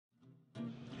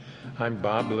I'm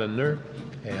Bob Lindner,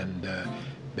 and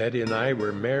Betty and I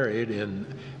were married in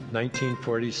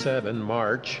 1947,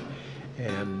 March,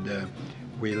 and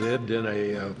we lived in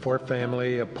a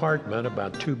four-family apartment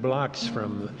about 2 blocks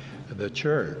from the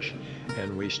church,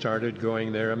 and we started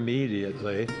going there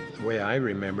immediately. The way I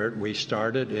remember it, we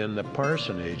started in the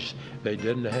parsonage. They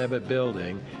didn't have a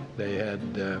building. They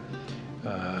had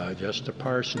just a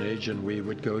parsonage, and we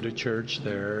would go to church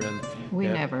there. And we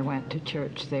never went to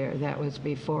church there. That was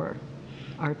before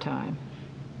our time.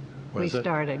 We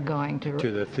started going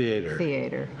to the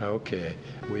theater. Okay.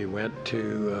 We went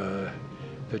to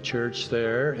the church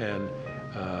there, and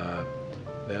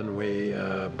then we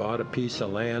bought a piece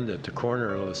of land at the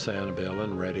corner of Sanibel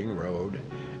and Reading Road,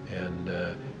 and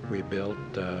we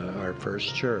built our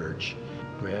first church.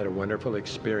 We had a wonderful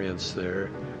experience there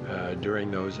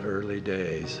during those early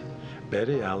days.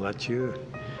 Betty, I'll let you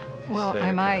Well,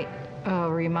 I might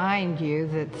remind you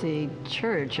that the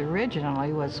church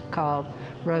originally was called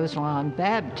Roselawn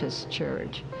Baptist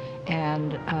Church,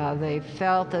 and they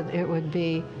felt that it would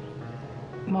be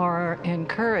more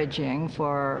encouraging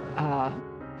for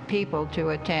people to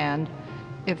attend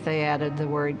if they added the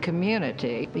word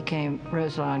community. It became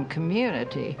Roselawn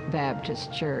Community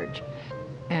Baptist Church.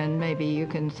 And maybe you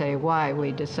can say why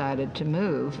we decided to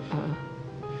move.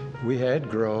 We had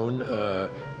grown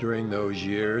during those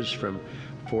years from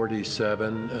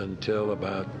 47 until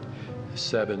about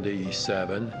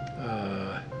 77.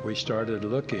 We started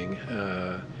looking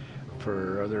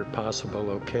for other possible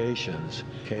locations.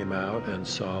 Came out and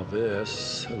saw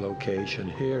this location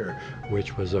here,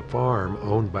 which was a farm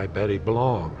owned by Betty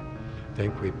Blong. I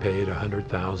think we paid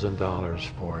 $100,000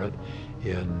 for it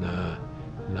in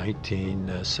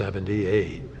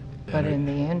 1978. But in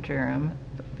the interim,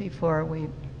 before we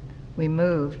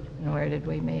moved, where did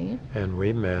we meet? And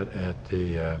we met at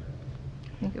the... I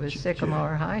think it was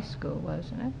Sycamore High School,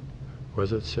 wasn't it?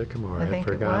 Was it Sycamore? I think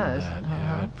I'd forgotten it was. that.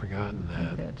 Yeah, I'd forgotten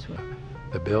that. That's what...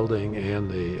 The building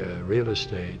and the real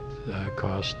estate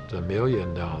cost $1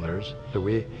 million. So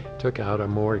we took out a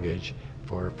mortgage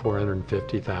for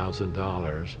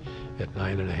 $450,000 at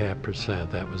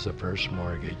 9.5%. That was the first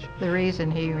mortgage. The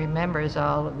reason he remembers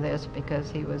all of this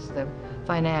because he was the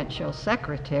financial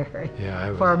secretary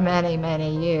for many,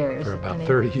 many years. For about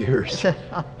 30 years.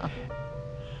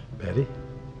 Betty?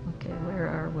 Okay, where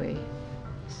are we?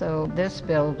 So this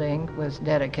building was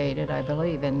dedicated, I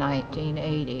believe, in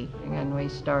 1980, and we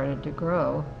started to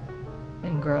grow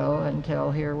and grow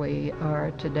until here we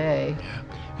are today. Yeah.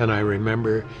 And I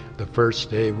remember the first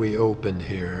day we opened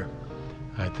here,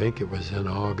 I think it was in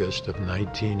August of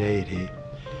 1980,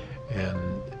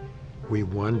 and we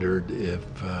wondered if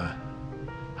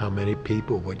how many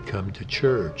people would come to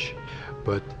church.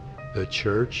 But the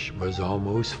church was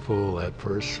almost full that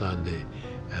first Sunday,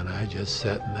 and I just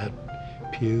sat in that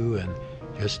pew and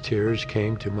just tears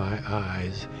came to my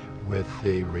eyes with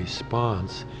the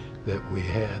response that we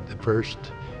had the first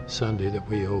Sunday that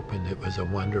we opened. It was a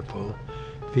wonderful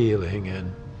feeling,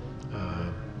 and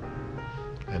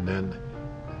then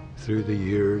through the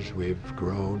years we've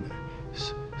grown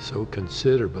so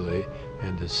considerably,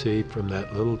 and to see from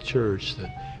that little church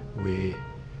that we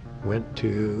went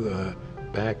to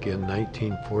back in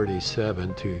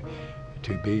 1947 to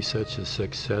be such a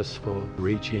successful,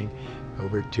 reaching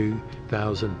over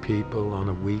 2,000 people on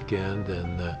a weekend,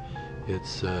 and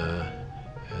it's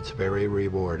very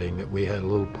rewarding that we had a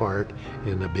little part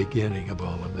in the beginning of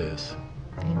all of this.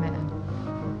 Amen.